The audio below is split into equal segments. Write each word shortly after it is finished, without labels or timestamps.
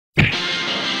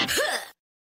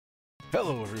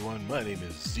Hello everyone, my name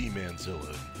is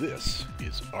Z-Manzilla, and this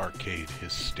is Arcade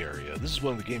Hysteria. This is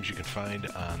one of the games you can find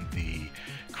on the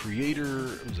Creator,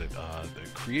 the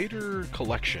Creator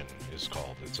Collection is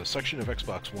called. It's a section of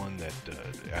Xbox One that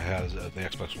has the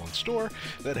Xbox One store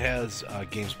that has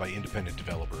games by independent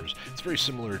developers. It's very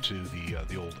similar to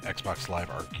the old Xbox Live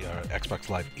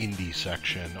Indie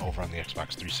section over on the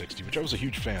Xbox 360, which I was a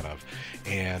huge fan of,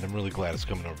 and I'm really glad it's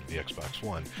coming over to the Xbox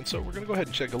One. And so we're going to go ahead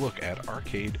and take a look at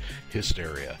Arcade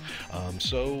Hysteria.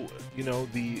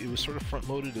 It was sort of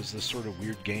front-loaded as this sort of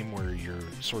weird game where you're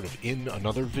sort of in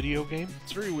another video game.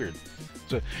 It's very weird.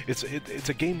 It's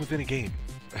a game within a game,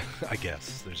 I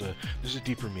guess. There's a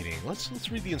deeper meaning.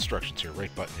 Let's read the instructions here.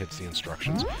 Right button hits the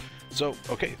instructions. So,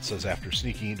 okay, it says after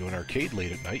sneaking into an arcade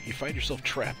late at night, you find yourself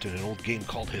trapped in an old game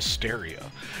called Hysteria.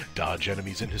 Dodge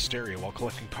enemies in Hysteria while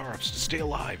collecting power-ups to stay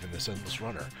alive in this endless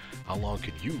runner. How long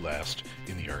can you last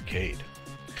in the arcade?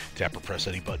 Tap or press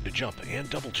any button to jump and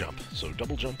double jump, so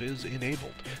double jump is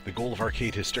enabled. The goal of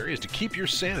Arcade Hysteria is to keep your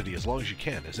sanity as long as you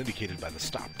can, as indicated by the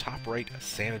top right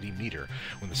sanity meter.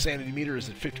 When the sanity meter is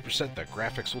at 50%, the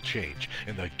graphics will change,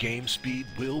 and the game speed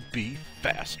will be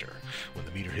faster. When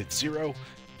the meter hits 0,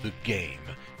 the game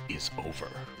is over.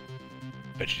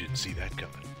 Bet you didn't see that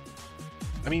coming.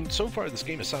 I mean, so far this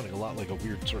game is sounding a lot like a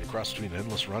weird sort of cross between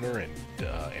Endless Runner and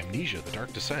Amnesia: The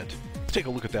Dark Descent. Let's take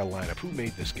a look at that lineup. Who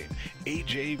made this game?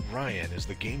 AJ Ryan is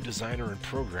the game designer and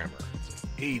programmer.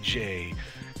 AJ,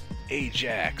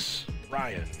 Ajax,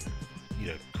 Ryan. You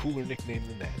need a cooler nickname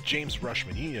than that. James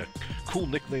Rushman. You need a cool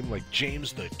nickname like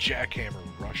James the Jackhammer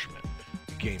Rushman,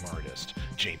 the game artist.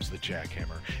 James the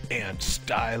Jackhammer. And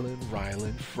Stylin'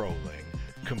 Rylan Froling,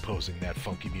 composing that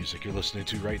funky music you're listening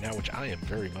to right now, which I am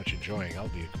very much enjoying. I'll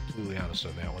be completely honest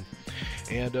on that one.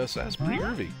 And so that's pretty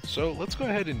groovy. So let's go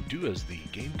ahead and do as the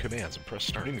game commands and press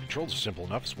start. The controls are simple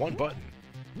enough. It's one button.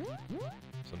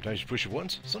 Sometimes you push it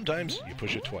once, sometimes you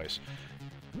push it twice.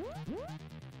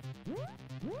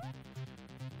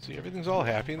 See, everything's all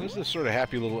happy, and there's this sort of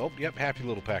happy little, happy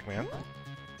little Pac-Man.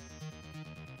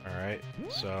 Alright,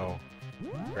 so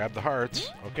grab the hearts.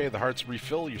 Okay, the hearts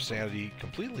refill your sanity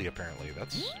completely, apparently.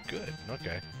 That's good.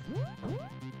 Okay.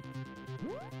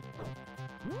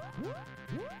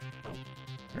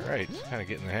 Alright, kind of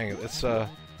getting the hang of this. You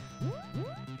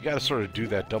gotta sort of do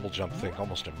that double jump thing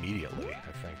almost immediately,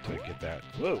 I think, to get that.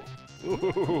 Whoa!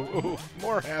 Ooh,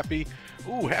 more happy.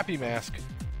 Ooh, happy mask.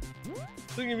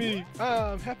 Look at me.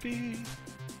 I'm happy.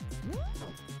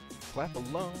 Clap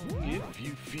along if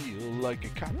you feel like a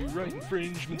copyright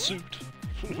infringement suit.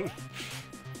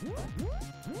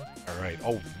 Alright.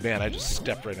 Oh, man, I just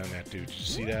stepped right on that dude. Did you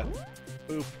see that?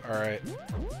 Boop. Alright.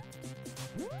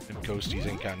 Them ghosties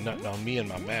ain't got nothing on me and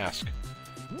my mask.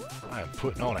 I am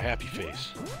putting on a happy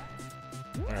face.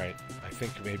 Alright. I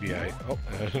think maybe I... Oh,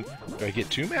 do I get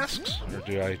 2 masks? Or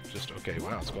do I just... Okay,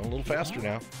 wow, it's going a little faster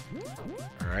now.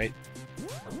 Alright.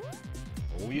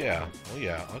 Oh yeah,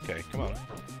 okay, come on.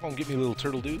 Come on, get me little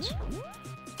turtle dudes.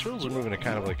 Turtles are moving at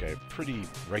kind of like a pretty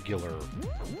regular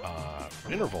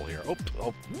interval here.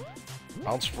 Oh,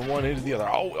 bounce from one into the other.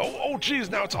 Oh, geez,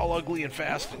 now it's all ugly and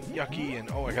fast and yucky, and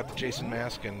oh, I got the Jason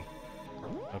mask, and...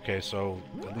 Okay, so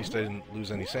at least I didn't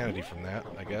lose any sanity from that,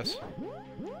 I guess.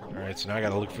 Alright, so now I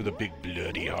gotta look for the big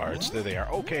bloody hearts. There they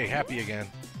are. Okay, happy again.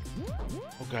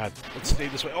 Oh god, let's stay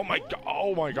this way. Oh my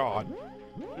god!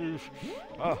 Oof.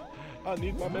 I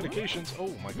need my medications.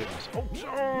 Oh my goodness.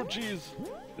 Oh jeez.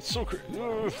 It's so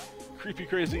creepy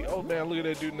crazy. Oh man, look at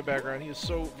that dude in the background. He is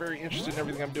so very interested in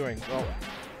everything I'm doing.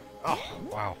 Oh,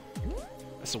 wow.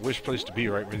 That's a wish place to be,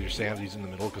 right, where your sanity's in the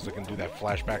middle, because I can do that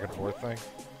flash back and forth thing.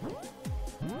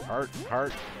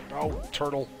 Heart. Oh,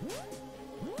 turtle.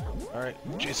 Alright,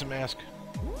 Jason mask.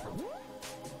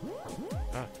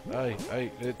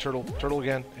 Turtle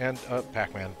again, and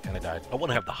Pac-Man, and I died. I want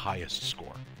to have the highest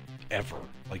score ever.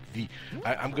 Like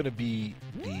I'm gonna be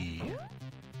the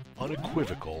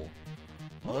unequivocal,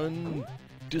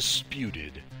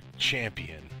 undisputed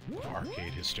champion of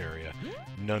Arcade Hysteria.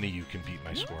 None of you can beat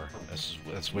my score. That's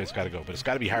the way it's got to go. But it's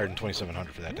got to be higher than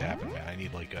 2,700 for that to happen, man. I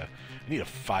need like a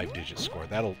 5-digit score.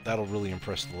 That'll really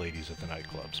impress the ladies at the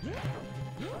nightclubs, man.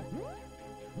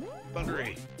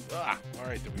 Thundery!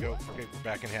 Alright, there we go. Okay, we're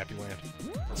back in Happy Land.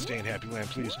 Let's stay in Happy Land,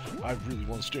 please. I really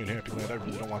want to stay in Happy Land. I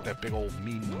really don't want that big old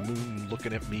mean moon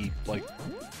looking at me like...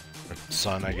 Or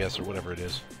sun, I guess, or whatever it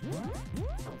is.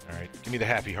 Alright, give me the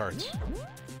happy hearts.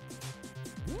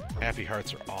 Happy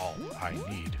hearts are all I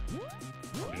need.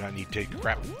 I do not need to take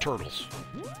crap from turtles.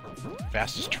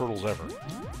 Fastest turtles ever.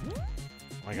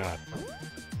 Oh my god.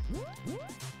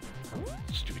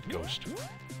 Stupid ghost.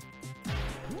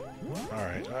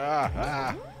 Alright.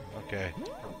 Okay.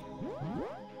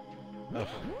 Ugh.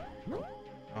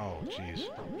 Oh, jeez.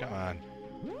 Come on.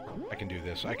 I can do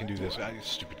this. I can do this.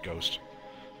 Stupid ghost.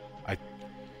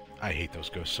 I hate those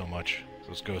ghosts so much.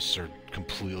 Those ghosts are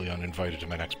completely uninvited to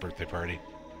my next birthday party.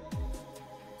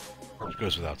 Which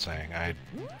goes without saying. I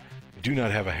do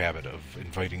not have a habit of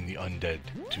inviting the undead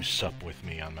to sup with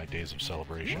me on my days of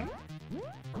celebration.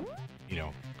 You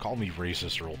know, call me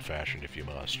racist or old-fashioned if you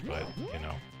must, but, you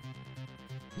know,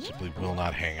 simply will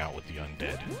not hang out with the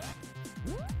undead.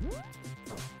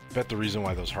 Bet the reason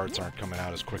why those hearts aren't coming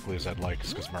out as quickly as I'd like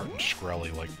is because Martin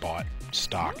Shkreli, like, bought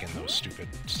stock in those stupid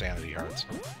sanity hearts.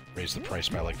 Raised the price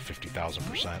by, like,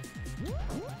 50,000%.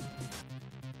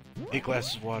 8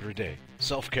 glasses of water a day.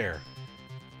 Self-care.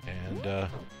 And,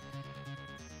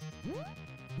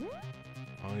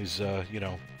 always, you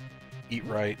know, eat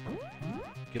right.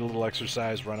 Get a little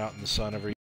exercise, run out in the sun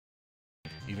every...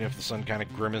 even if the sun kind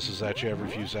of grimaces at you every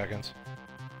few seconds.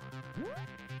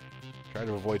 Try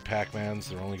to avoid Pac-Mans,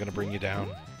 they're only going to bring you down.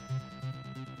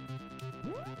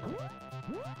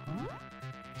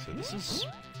 So this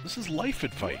is life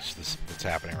advice that's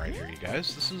happening right here, you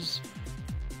guys. This is,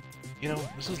 you know,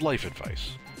 this is life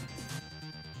advice.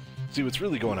 See, what's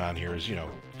really going on here is, you know,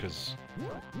 because,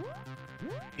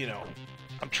 you know,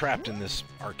 I'm trapped in this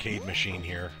arcade machine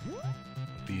here.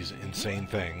 These insane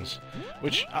things,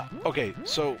 which, okay,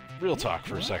 so, real talk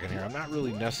for a second here. I'm not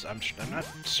really I'm not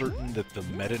certain that the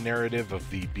meta-narrative of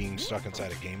the being stuck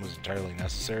inside a game was entirely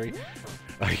necessary.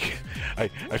 Like,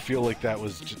 I feel like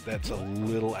that's a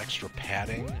little extra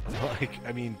padding. Like,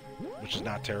 I mean, which is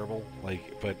not terrible,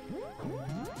 like, but,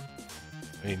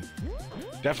 I mean,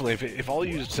 definitely, if all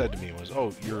you said to me was,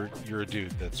 oh, you're a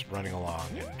dude that's running along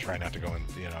and try not to go in,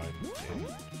 you know, and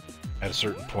at a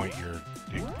certain point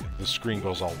the screen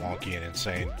goes all wonky and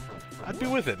insane, I'd be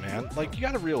with it, man. Like, you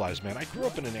gotta realize, man, I grew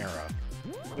up in an era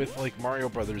with, like, Mario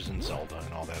Brothers and Zelda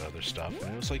and all that other stuff,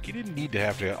 and it was like, you didn't need to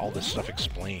have to get all this stuff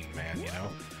explained, man, you know?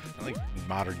 Not like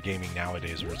modern gaming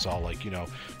nowadays where it's all like, you know,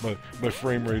 my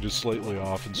frame rate is slightly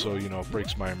off, and so, you know, it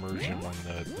breaks my immersion when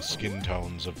the skin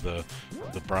tones of the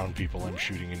brown people I'm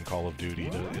shooting in Call of Duty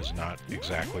is not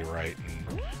exactly right,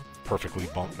 and perfectly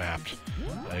bump mapped,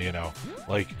 you know.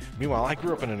 Like, meanwhile, I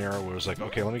grew up in an era where it was like,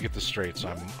 okay, let me get this straight.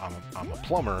 So I'm a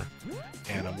plumber,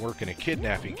 and I'm working a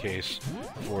kidnapping case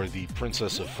for the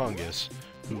Princess of Fungus,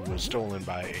 who was stolen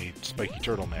by a spiky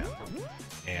turtle man.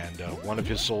 And one of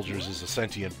his soldiers is a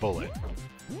sentient bullet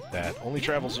that only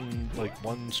travels in, like,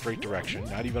 one straight direction,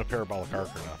 not even a parabolic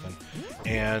arc or nothing.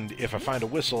 And if I find a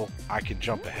whistle, I can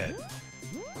jump ahead.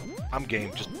 I'm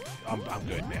game. Just, I'm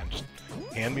good, man. Just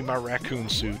hand me my raccoon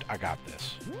suit. I got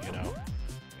this, you know.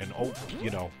 And oh, you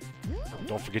know,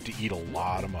 don't forget to eat a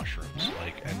lot of mushrooms.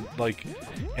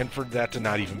 And for that to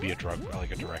not even be a drug,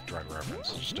 like a direct drug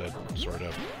reference, just a sort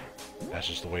of, that's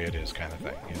just the way it is kind of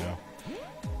thing, you know.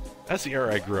 That's the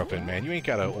era I grew up in, man. You ain't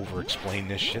gotta over-explain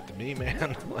this shit to me,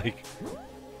 man. Like,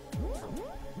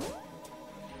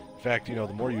 in fact, you know,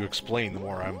 the more you explain, the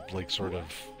more I'm like sort of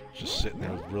just sitting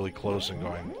there really close and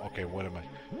going, okay, what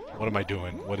am I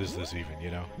doing? What is this even,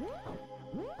 you know?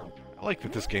 I like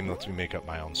that this game lets me make up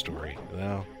my own story, you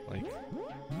know? Like,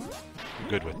 I'm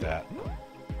good with that.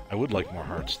 I would like more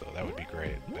hearts, though. That would be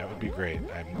great. That would be great.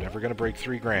 I'm never gonna break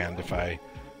 3 grand if I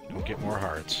don't get more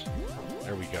hearts.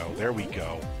 There we go. There we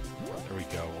go. There we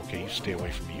go. Okay, you stay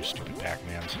away from me, you stupid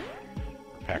Pac-Mans.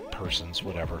 Pac-persons,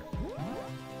 whatever.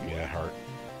 Give me that heart.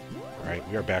 Alright,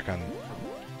 we are back on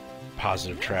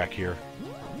positive track here.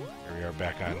 Here we are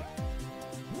back on.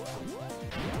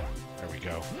 There we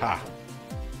go. Ha!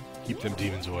 Keep them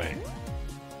demons away.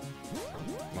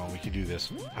 Come on, we can do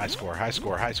this. High score, high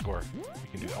score, high score.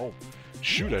 We can do... Oh,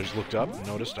 shoot, I just looked up and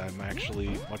noticed I'm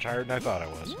actually much higher than I thought I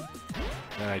was.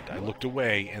 And I looked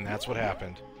away, and that's what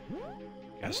happened.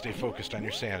 Gotta stay focused on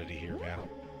your sanity here, man.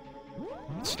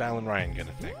 What's Style and Ryan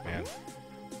gonna think, man?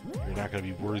 You're not gonna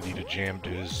be worthy to jam to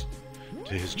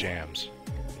his jams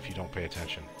if you don't pay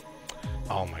attention.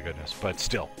 Oh my goodness, but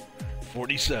still.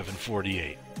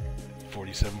 47-48.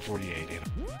 47-48, you know.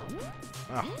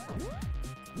 Ah,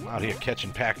 I'm out here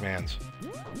catching Pac-Mans.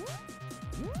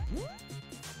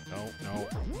 No,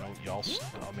 y'all.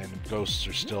 Oh man, the ghosts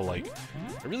are still like.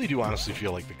 I really do honestly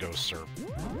feel like the ghosts are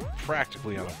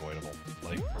practically unavoidable.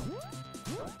 Like,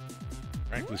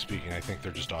 frankly speaking, I think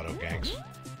they're just auto ganks.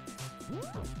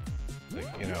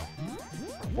 Like, you know,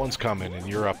 one's coming and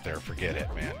you're up there, forget it,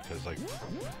 man. Because, like,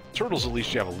 turtles at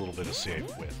least you have a little bit of save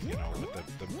with, you know,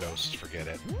 with the ghosts, forget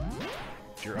it.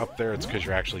 If you're up there, it's because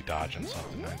you're actually dodging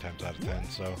something 9 times out of 10,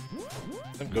 so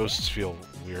them ghosts feel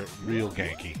weird, real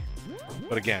ganky.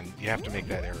 But again, you have to make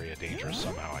that area dangerous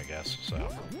somehow, I guess, so.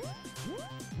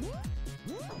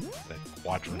 that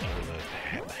quadrant, or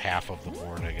the half of the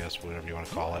board, I guess, whatever you want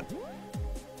to call it.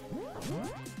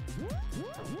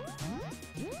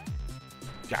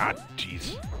 God,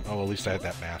 jeez. Oh, well, at least I had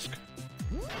that mask.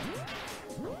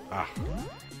 Ah.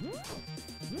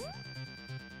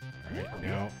 Alright,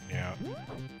 no.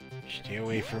 Stay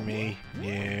away from me.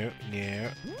 No.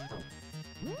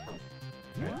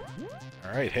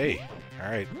 Alright, hey.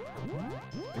 Alright.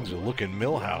 Things are looking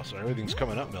Millhouse. Everything's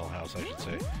coming up Millhouse, I should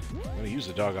say. I'm gonna use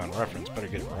the doggone reference. Better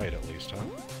get it right at least, huh?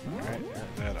 Alright,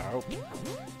 that out.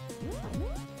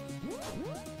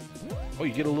 Oh,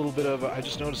 you get a little bit of... I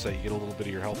just noticed that you get a little bit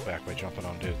of your health back by jumping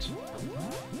on dudes.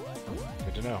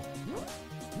 Good to know.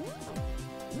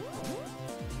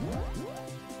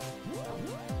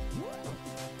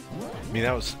 I mean,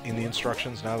 that was in the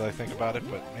instructions now that I think about it,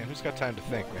 but man, who's got time to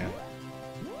think, man?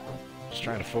 Just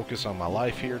trying to focus on my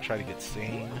life here, try to get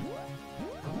sane.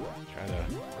 Try to,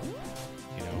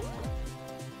 you know,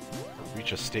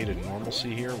 reach a state of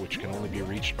normalcy here, which can only be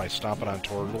reached by stomping on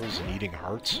turtles and eating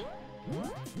hearts.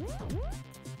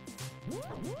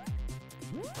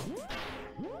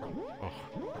 Oh.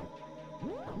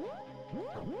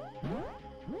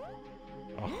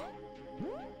 Oh.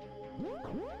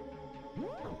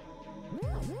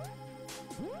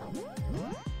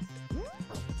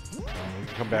 We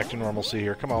can come back to normalcy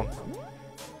here. Come on.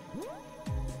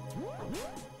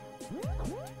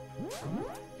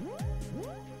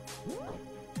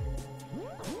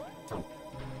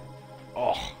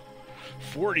 Oh,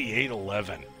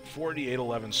 4811.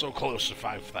 4811. So close to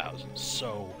 5,000.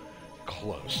 So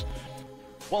close.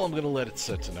 Well, I'm going to let it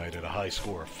sit tonight at a high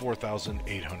score of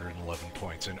 4,811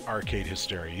 points in Arcade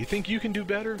Hysteria. You think you can do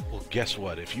better? Well, guess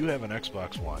what? If you have an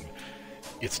Xbox One,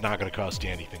 it's not going to cost you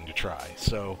anything to try.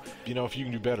 So, you know, if you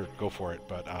can do better, go for it.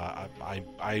 But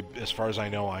as far as I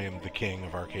know, I am the king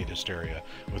of Arcade Hysteria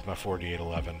with my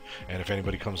 4811. And if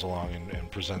anybody comes along and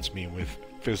presents me with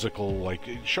physical, like,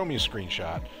 show me a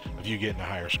screenshot of you getting a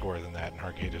higher score than that in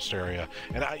Arcade Hysteria,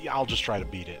 and I'll just try to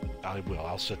beat it. I will.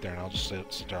 I'll sit there and I'll just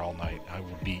sit there all night. I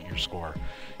will beat your score,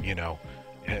 you know.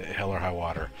 Hell or high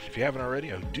water. If you haven't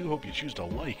already, I do hope you choose to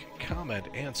like, comment,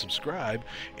 and subscribe,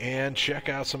 and check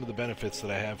out some of the benefits that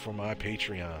I have for my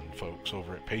Patreon folks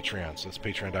over at Patreon. So that's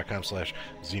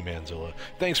patreon.com/zmanzilla.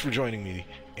 Thanks for joining me,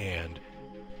 and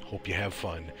hope you have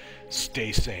fun.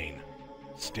 Stay sane.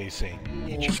 Stay sane.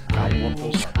 Each gobble up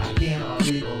those hearts. I can't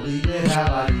believe it. How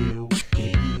about you?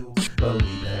 Can you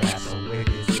believe it?